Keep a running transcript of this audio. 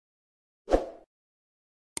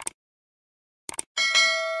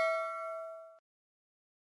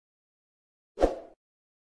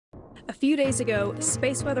A few days ago,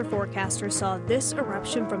 space weather forecasters saw this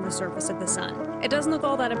eruption from the surface of the sun. It doesn't look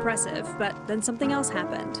all that impressive, but then something else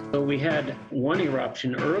happened. So we had one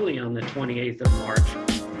eruption early on the 28th of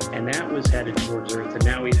March, and that was headed towards Earth, and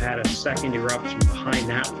now we've had a second eruption behind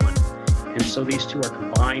that one. And so these two are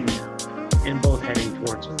combined now, and both heading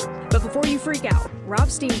towards Earth. But before you freak out, Rob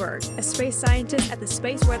Steenberg, a space scientist at the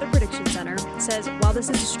Space Weather Prediction Center, says while this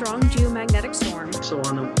is a strong geomagnetic storm... So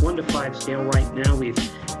on a 1 to 5 scale right now, we've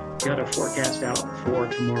got a forecast out for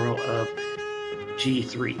tomorrow of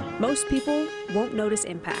G3. Most people won't notice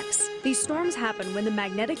impacts. These storms happen when the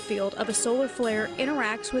magnetic field of a solar flare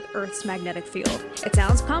interacts with Earth's magnetic field. It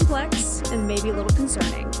sounds complex and maybe a little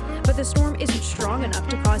concerning, but the storm isn't strong enough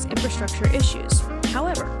to cause infrastructure issues.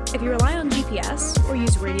 However, if you rely on GPS or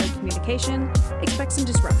use radio communication, expect some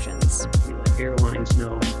disruptions. Airlines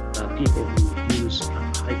know people who use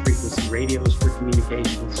high-frequency radios for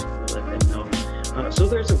communications. We let them know. So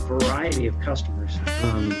there's a variety of customers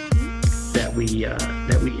that we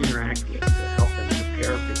interact with to help them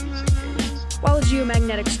prepare for these occasions. While a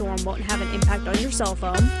geomagnetic storm won't have an impact on your cell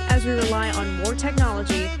phone, as we rely on more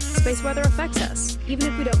technology, space weather affects us, even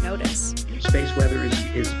if we don't notice. Space weather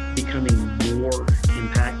is becoming more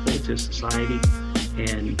impactful to society,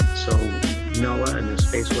 and so NOAA and the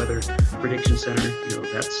Space Weather Prediction Center,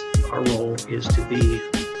 that's our role, is to be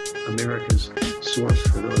America's source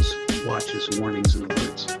for those watches, warnings, and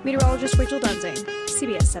alerts. Meteorologist Rachel Dunsing,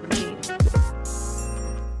 CBS 17.